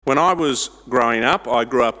When I was growing up, I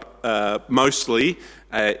grew up mostly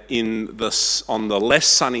on the less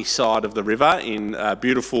sunny side of the river in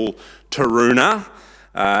beautiful Taroona.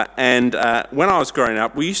 And when I was growing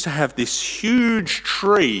up, we used to have this huge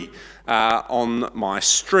tree on my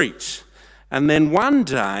street. And then one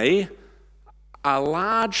day, a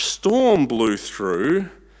large storm blew through,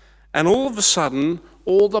 and all of a sudden,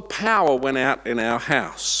 all the power went out in our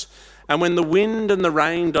house. And when the wind and the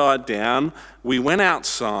rain died down, we went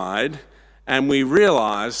outside and we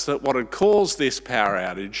realised that what had caused this power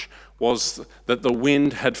outage was that the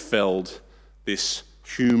wind had felled this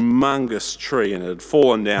humongous tree, and it had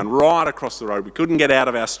fallen down right across the road. We couldn't get out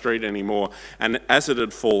of our street anymore, and as it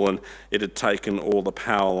had fallen, it had taken all the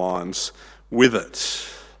power lines with it.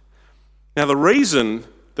 Now, the reason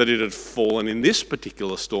that it had fallen in this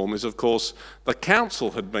particular storm is, of course, the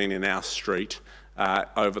council had been in our street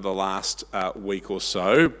over the last week or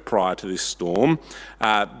so prior to this storm,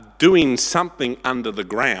 doing something under the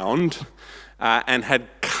ground and had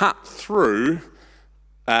cut through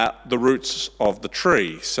the roots of the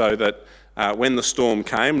tree so that when the storm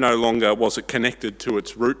came, no longer was it connected to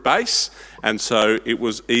its root base, and so it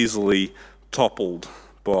was easily toppled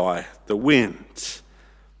by the wind.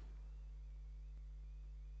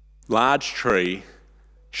 Large tree,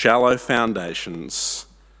 shallow foundations,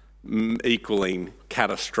 equaling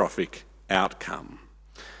catastrophic outcome.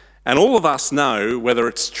 And all of us know, whether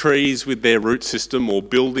it's trees with their root system or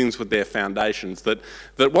buildings with their foundations, that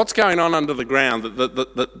what's going on under the ground, that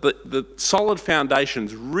the solid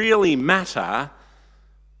foundations really matter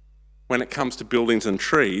when it comes to buildings and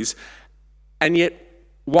trees. And yet,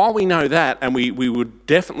 while we know that, and we would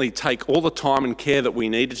definitely take all the time and care that we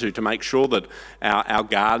needed to make sure that our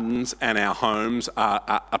gardens and our homes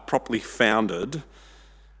are properly founded,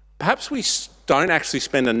 perhaps we don't actually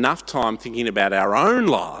spend enough time thinking about our own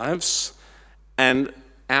lives and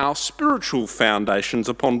our spiritual foundations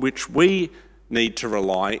upon which we need to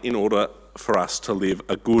rely in order for us to live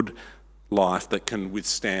a good life that can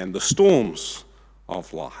withstand the storms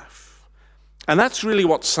of life. And that's really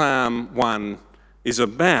what Psalm 1 is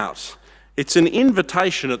about. It's an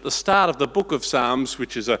invitation at the start of the book of Psalms,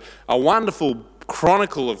 which is a wonderful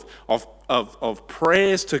chronicle of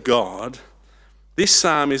prayers to God. This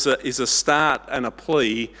psalm is a start and a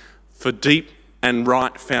plea for deep and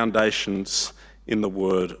right foundations in the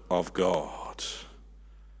Word of God.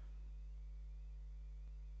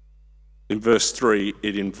 In verse 3,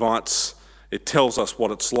 it tells us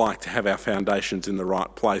what it's like to have our foundations in the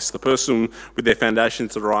right place. The person with their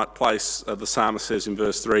foundations in the right place, the psalmist says in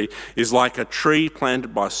verse 3, is like a tree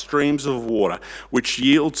planted by streams of water, which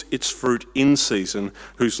yields its fruit in season,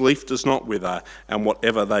 whose leaf does not wither, and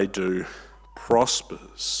whatever they do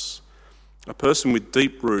prospers. A person with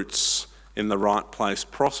deep roots in the right place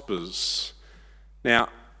prospers. Now,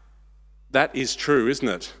 that is true, isn't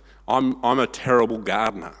it? I'm a terrible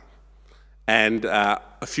gardener. And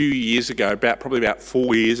a few years ago, probably about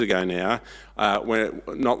 4 years ago now, when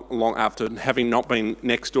not long after having not been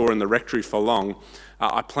next door in the rectory for long,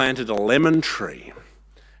 I planted a lemon tree.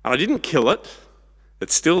 And I didn't kill it.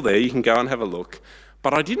 It's still there. You can go and have a look.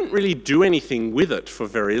 But I didn't really do anything with it for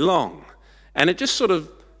very long. And it just sort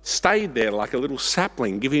of stayed there like a little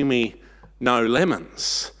sapling, giving me no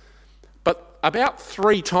lemons. But about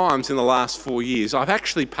 3 times in the last 4 years, I've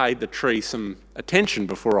actually paid the tree some attention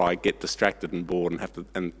before I get distracted and bored and have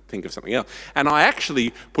to think of something else. And I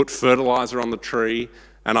actually put fertiliser on the tree,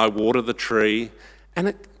 and I water the tree, and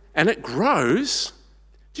it grows.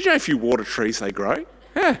 Did you know if you water trees, they grow?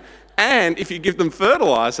 Yeah. And if you give them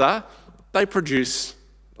fertiliser, they produce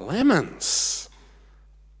lemons.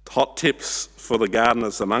 Hot tips for the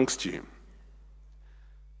gardeners amongst you.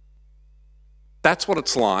 That's what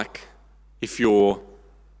it's like if you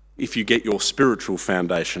get your spiritual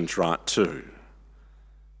foundations right too.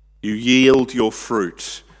 You yield your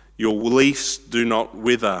fruit, your leaves do not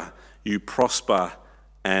wither, you prosper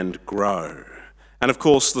and grow. And of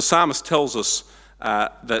course, the psalmist tells us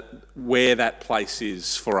that where that place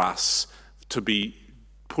is for us to be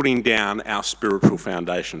putting down our spiritual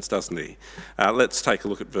foundations, doesn't he? Let's take a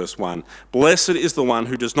look at verse 1. Blessed is the one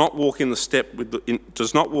who does not walk in step with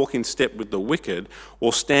the wicked,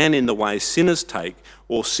 or stand in the way sinners take,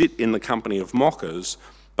 or sit in the company of mockers,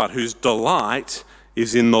 but whose delight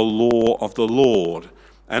is in the law of the Lord,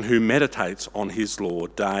 and who meditates on his law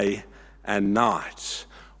day and night.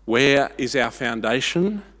 Where is our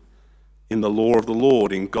foundation? In the law of the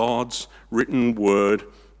Lord, in God's written word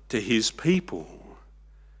to his people.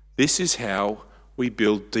 This is how we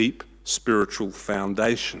build deep spiritual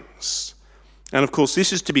foundations. And of course,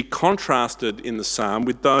 this is to be contrasted in the psalm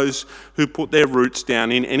with those who put their roots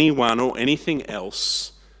down in anyone or anything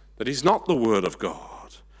else that is not the word of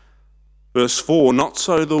God. Verse 4, not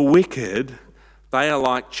so the wicked, they are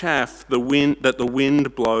like chaff that the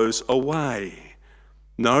wind blows away.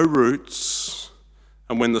 No roots,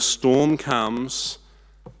 and when the storm comes,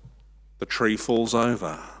 the tree falls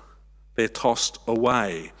over. They're tossed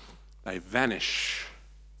away. They vanish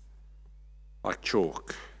like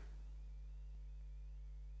chalk.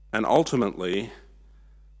 And ultimately,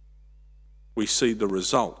 we see the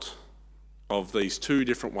result of these two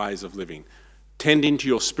different ways of living. Tending to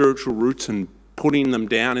your spiritual roots and putting them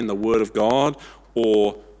down in the Word of God,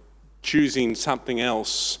 or choosing something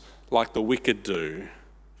else like the wicked do.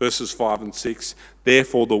 Verses 5 and 6,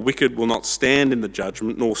 therefore the wicked will not stand in the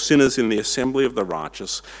judgment, nor sinners in the assembly of the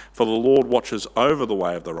righteous, for the Lord watches over the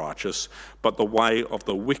way of the righteous, but the way of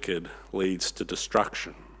the wicked leads to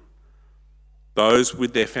destruction. Those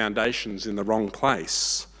with their foundations in the wrong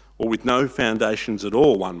place, or with no foundations at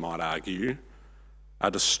all, one might argue,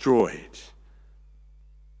 are destroyed.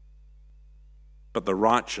 But the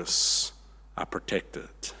righteous are protected.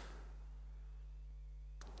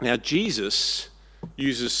 Now, Jesus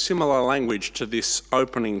uses similar language to this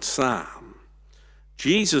opening psalm.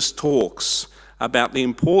 Jesus talks about the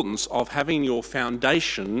importance of having your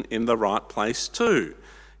foundation in the right place too.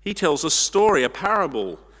 He tells a story, a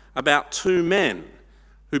parable, about two men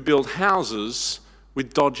who build houses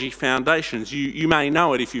with dodgy foundations. You may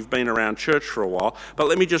know it if you've been around church for a while, but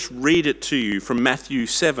let me just read it to you from Matthew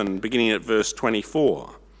 7, beginning at verse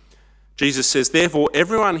 24. Jesus says, therefore,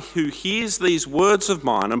 everyone who hears these words of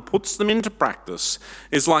mine and puts them into practice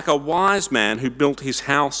is like a wise man who built his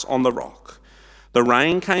house on the rock. The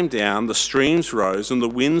rain came down, the streams rose, and the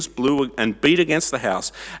winds blew and beat against the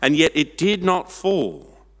house, and yet it did not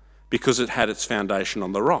fall, because it had its foundation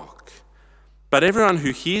on the rock. But everyone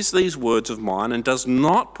who hears these words of mine and does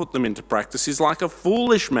not put them into practice is like a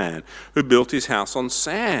foolish man who built his house on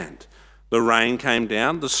sand. The rain came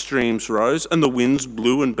down, the streams rose, and the winds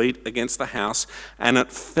blew and beat against the house, and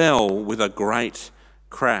it fell with a great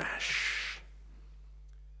crash.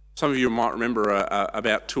 Some of you might remember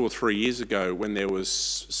about 2 or 3 years ago when there was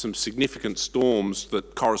some significant storms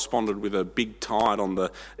that corresponded with a big tide on the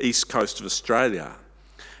east coast of Australia.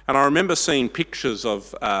 And I remember seeing pictures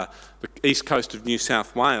of the east coast of New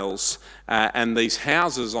South Wales and these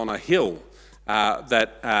houses on a hill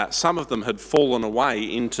that some of them had fallen away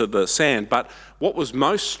into the sand. But what was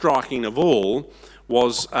most striking of all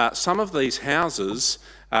was some of these houses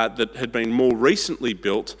that had been more recently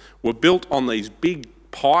built were built on these big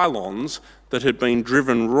pylons that had been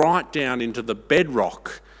driven right down into the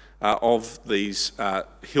bedrock of these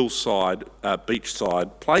hillside,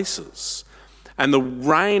 beachside places. And the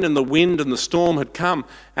rain and the wind and the storm had come,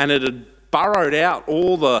 and it had burrowed out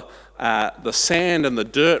all the sand and the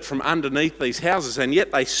dirt from underneath these houses, and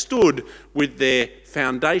yet they stood with their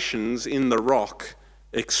foundations in the rock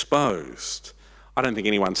exposed. I don't think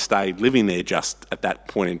anyone stayed living there just at that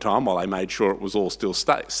point in time while they made sure it was all still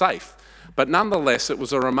safe. But nonetheless, it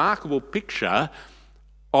was a remarkable picture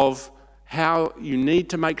of how you need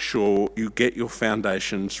to make sure you get your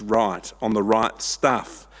foundations right, on the right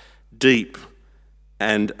stuff, deep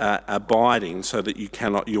and abiding, so that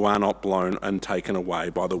you are not blown and taken away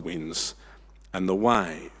by the winds and the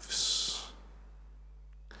waves.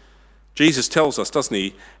 Jesus tells us, doesn't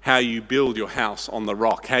he, how you build your house on the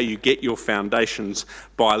rock, how you get your foundations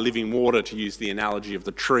by living water, to use the analogy of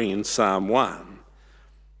the tree in Psalm 1.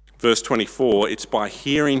 Verse 24, it's by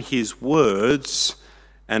hearing his words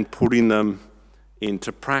and putting them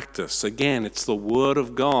into practice. Again, it's the word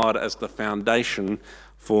of God as the foundation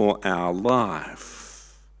for our life.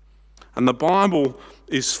 And the Bible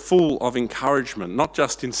is full of encouragement, not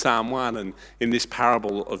just in Psalm 1 and in this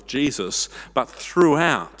parable of Jesus, but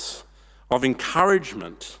throughout, of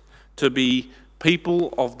encouragement to be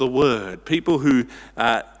people of the Word, people who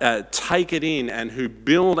take it in and who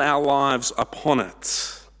build our lives upon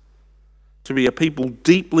it, to be a people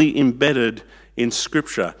deeply embedded in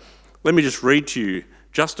Scripture. Let me just read to you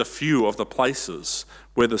just a few of the places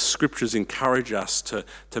where the Scriptures encourage us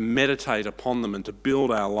to meditate upon them and to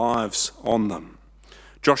build our lives on them.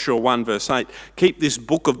 Joshua 1 verse 8, keep this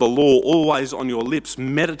book of the law always on your lips,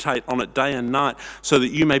 meditate on it day and night, so that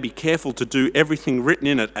you may be careful to do everything written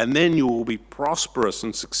in it, and then you will be prosperous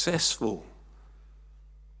and successful.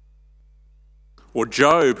 Or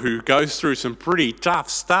Job, who goes through some pretty tough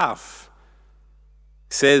stuff,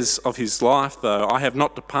 says of his life, though, I have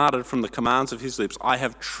not departed from the commands of his lips. I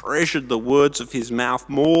have treasured the words of his mouth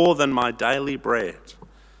more than my daily bread.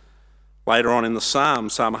 Later on in the Psalm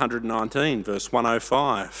 119, verse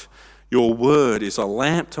 105, your word is a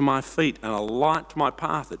lamp to my feet and a light to my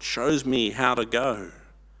path. It shows me how to go.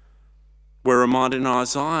 We're reminded in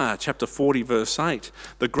Isaiah chapter 40 verse 8,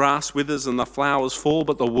 the grass withers and the flowers fall,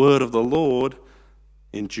 but the word of the Lord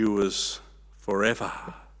endures forever.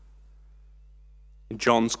 In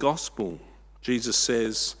John's Gospel, Jesus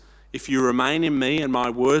says, if you remain in me and my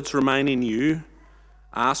words remain in you,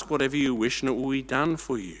 ask whatever you wish and it will be done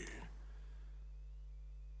for you.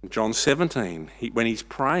 In John 17, when he's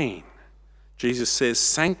praying, Jesus says,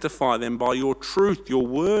 sanctify them by your truth. Your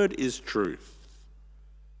word is truth.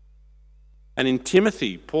 And in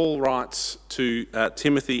Timothy, Paul writes to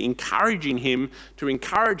Timothy, encouraging him to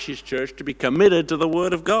encourage his church to be committed to the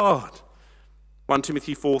word of God. 1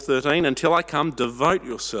 Timothy 4:13, until I come, devote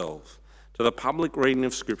yourself to the public reading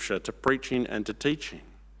of Scripture, to preaching and to teaching.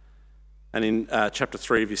 And in chapter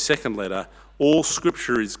 3 of his second letter, all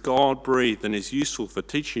Scripture is God-breathed and is useful for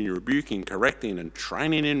teaching, rebuking, correcting and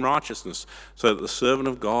training in righteousness, so that the servant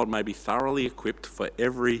of God may be thoroughly equipped for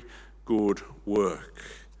every good work.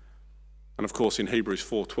 And of course in Hebrews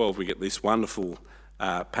 4:12 we get this wonderful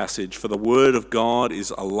passage, for the word of God is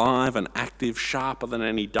alive and active, sharper than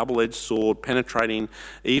any double-edged sword, penetrating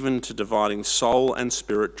even to dividing soul and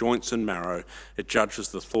spirit, joints and marrow. It judges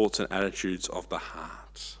the thoughts and attitudes of the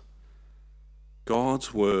heart.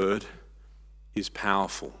 God's word is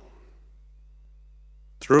powerful.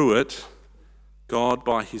 Through it, God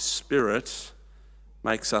by his Spirit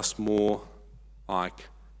makes us more like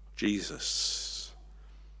Jesus.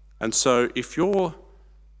 And so if you're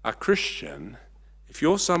a Christian, if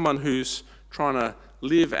you're someone who's trying to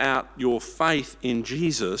live out your faith in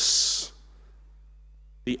Jesus,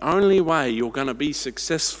 the only way you're going to be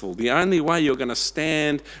successful, the only way you're going to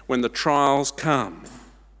stand when the trials come,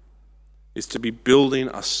 is to be building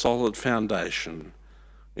a solid foundation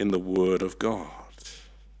in the Word of God.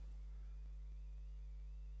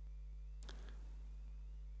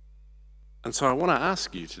 And so I want to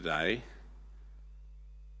ask you today,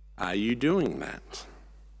 are you doing that?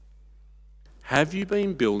 Have you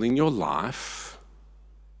been building your life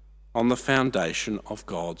on the foundation of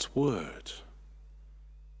God's Word?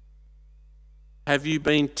 Have you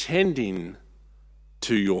been tending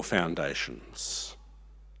to your foundations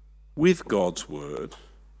with God's Word?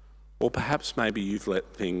 Or perhaps maybe you've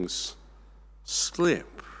let things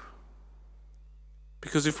slip.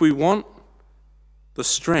 Because if we want the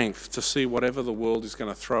strength to see whatever the world is going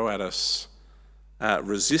to throw at us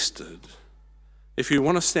resisted, if you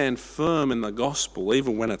want to stand firm in the gospel,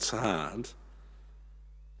 even when it's hard,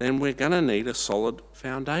 then we're going to need a solid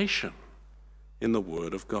foundation in the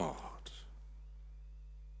Word of God.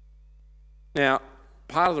 Now,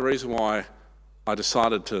 part of the reason why I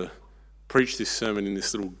decided to preach this sermon in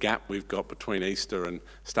this little gap we've got between Easter and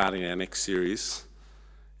starting our next series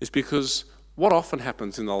is because what often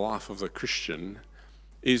happens in the life of a Christian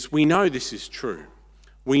is we know this is true.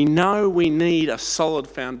 We know we need a solid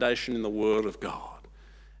foundation in the Word of God.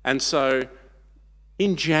 And so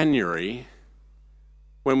in January,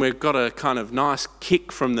 when we've got a kind of nice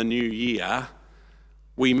kick from the new year,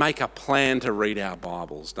 we make a plan to read our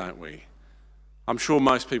Bibles, don't we? I'm sure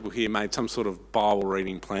most people here made some sort of Bible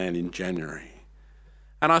reading plan in January.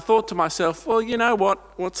 And I thought to myself, well, you know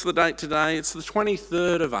what? What's the date today? It's the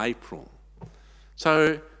 23rd of April.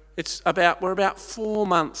 So we're about 4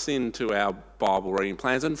 months into our Bible reading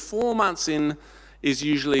plans, and 4 months in is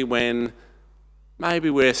usually when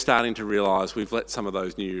maybe we're starting to realise we've let some of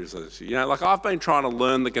those New Year's resolutions. You know, like I've been trying to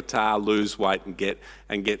learn the guitar, lose weight and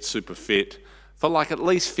get super fit for like at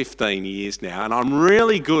least 15 years now, and I'm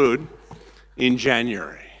really good in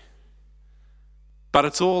January. But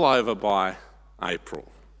it's all over by April.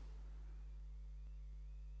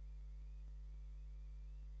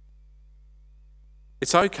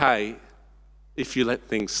 It's okay if you let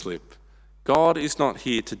things slip. God is not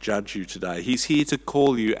here to judge you today. He's here to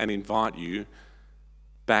call you and invite you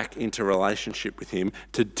back into relationship with him,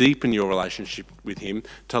 to deepen your relationship with him,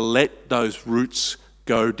 to let those roots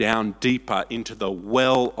go down deeper into the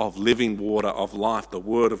well of living water of life, the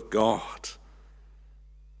Word of God.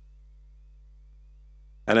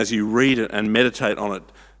 And as you read it and meditate on it,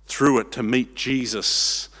 through it, to meet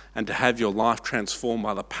Jesus and to have your life transformed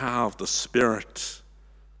by the power of the Spirit.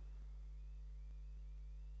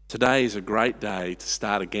 Today is a great day to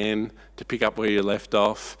start again, to pick up where you left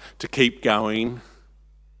off, to keep going,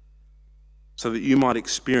 so that you might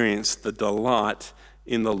experience the delight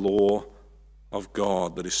in the law of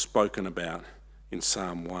God that is spoken about in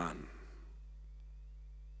Psalm 1.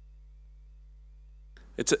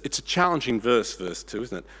 It's a challenging verse 2,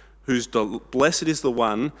 isn't it? Blessed is the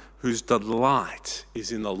one whose delight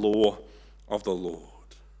is in the law of the Lord.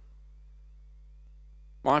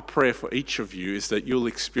 My prayer for each of you is that you'll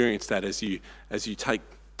experience that as you take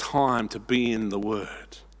time to be in the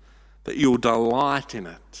Word, that you'll delight in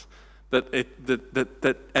it,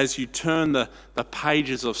 that as you turn the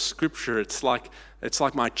pages of Scripture, it's like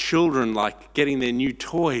my children like getting their new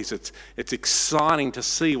toys. It's exciting to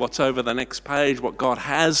see what's over the next page, what God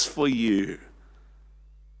has for you.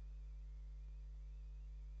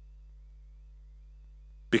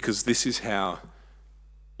 Because this is how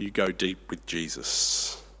you go deep with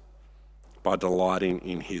Jesus, by delighting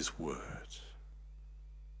in his word.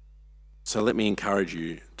 So let me encourage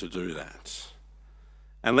you to do that.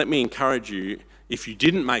 And let me encourage you, if you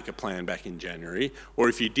didn't make a plan back in January, or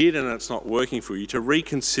if you did and it's not working for you, to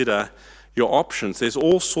reconsider your options. There's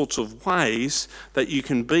all sorts of ways that you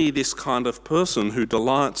can be this kind of person who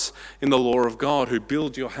delights in the law of God, who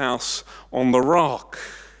builds your house on the rock.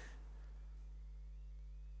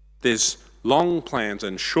 There's long plans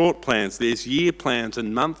and short plans. There's year plans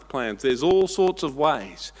and month plans. There's all sorts of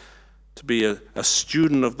ways to be a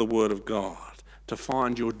student of the Word of God, to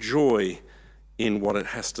find your joy in what it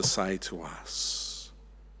has to say to us.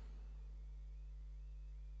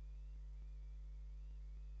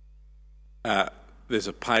 There's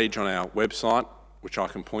a page on our website, which I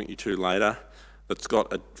can point you to later, that's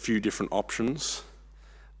got a few different options.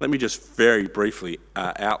 Let me just very briefly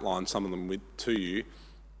outline some of them to you.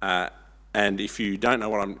 And if you don't know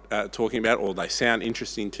what I'm talking about, or they sound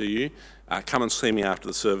interesting to you, come and see me after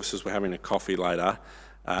the services. We're having a coffee later,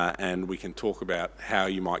 and we can talk about how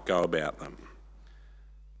you might go about them.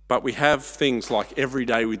 But we have things like Every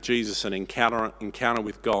Day with Jesus and Encounter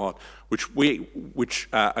with God, which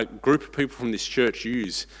a group of people from this church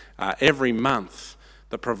use every month,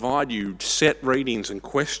 that provide you set readings and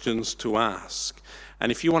questions to ask.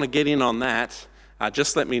 And if you want to get in on that,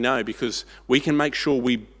 just let me know, because we can make sure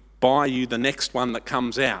we buy you the next one that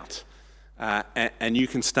comes out, and you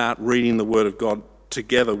can start reading the Word of God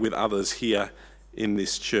together with others here in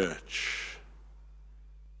this church.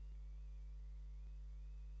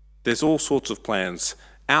 There's all sorts of plans.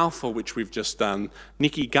 Alpha, which we've just done.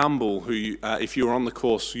 Nicky Gumbel, who, if you were on the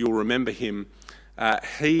course, you'll remember him.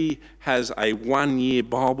 He has a 1-year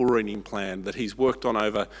Bible reading plan that he's worked on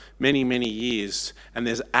over many, many years, and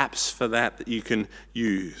there's apps for that you can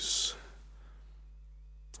use.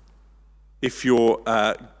 If you're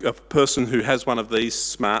a person who has one of these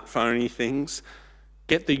smartphone-y things,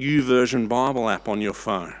 get the YouVersion Bible app on your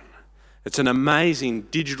phone. It's an amazing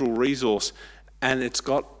digital resource, and it's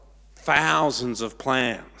got thousands of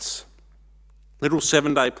plans. Little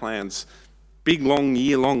 7-day plans, big, long,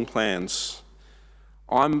 year-long plans.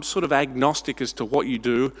 I'm sort of agnostic as to what you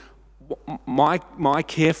do. My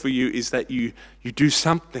care for you is that you do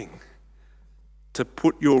something to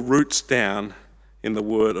put your roots down in the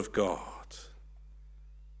Word of God.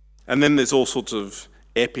 And then there's all sorts of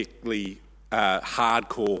epically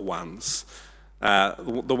hardcore ones.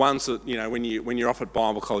 The ones that, you know, when you're off at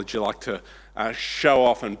Bible college, you like to show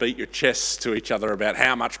off and beat your chests to each other about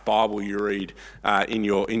how much Bible you read in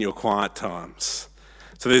your quiet times.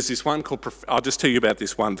 So there's this one called, I'll just tell you about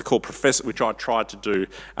this one, called Professor, which I tried to do,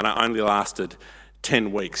 and I only lasted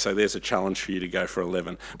 10 weeks, so there's a challenge for you to go for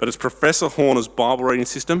 11. But it's Professor Horner's Bible reading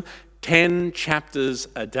system, 10 chapters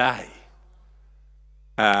a day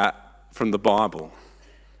from the Bible.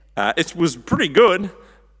 It was pretty good,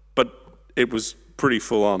 but it was pretty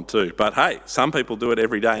full on too. But hey, some people do it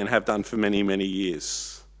every day and have done for many, many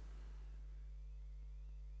years.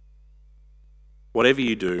 Whatever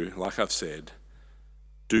you do, like I've said,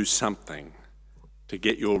 do something to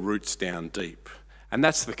get your roots down deep. And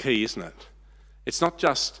that's the key, isn't it? It's not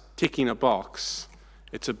just ticking a box,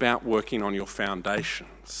 it's about working on your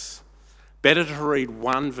foundations. Better to read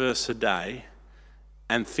one verse a day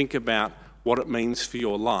and think about what it means for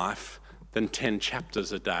your life than 10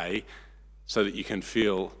 chapters a day so that you can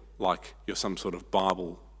feel like you're some sort of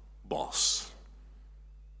Bible boss.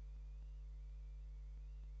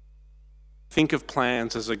 Think of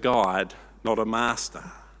plans as a guide, not a master.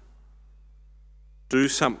 Do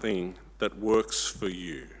something that works for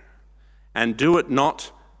you. And do it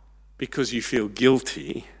not because you feel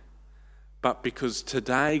guilty, but because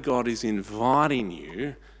today God is inviting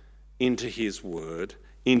you into his word,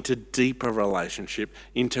 into deeper relationship,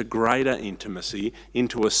 into greater intimacy,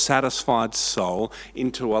 into a satisfied soul,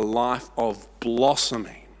 into a life of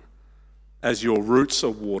blossoming as your roots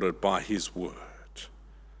are watered by his word.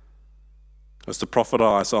 As the prophet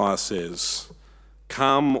Isaiah says,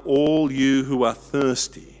 "Come, all you who are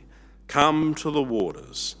thirsty, come to the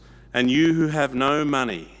waters, and you who have no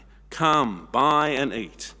money, come, buy and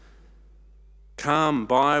eat. Come,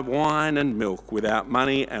 buy wine and milk without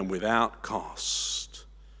money and without cost."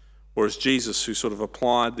 Or as Jesus, who sort of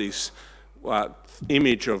applied this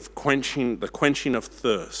image of the quenching of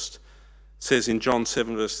thirst, says in John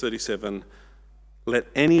 7 verse 37, "Let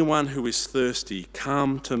anyone who is thirsty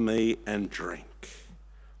come to me and drink."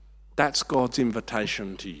 That's God's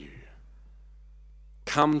invitation to you.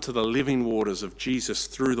 Come to the living waters of Jesus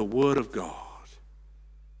through the Word of God.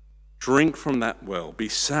 Drink from that well, be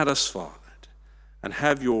satisfied, and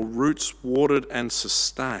have your roots watered and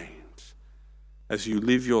sustained as you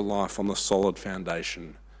live your life on the solid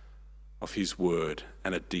foundation of His Word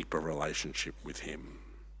and a deeper relationship with Him.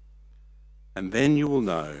 And then you will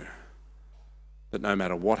know that no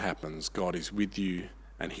matter what happens, God is with you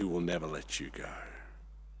and He will never let you go.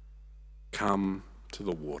 Come to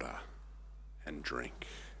the water and drink.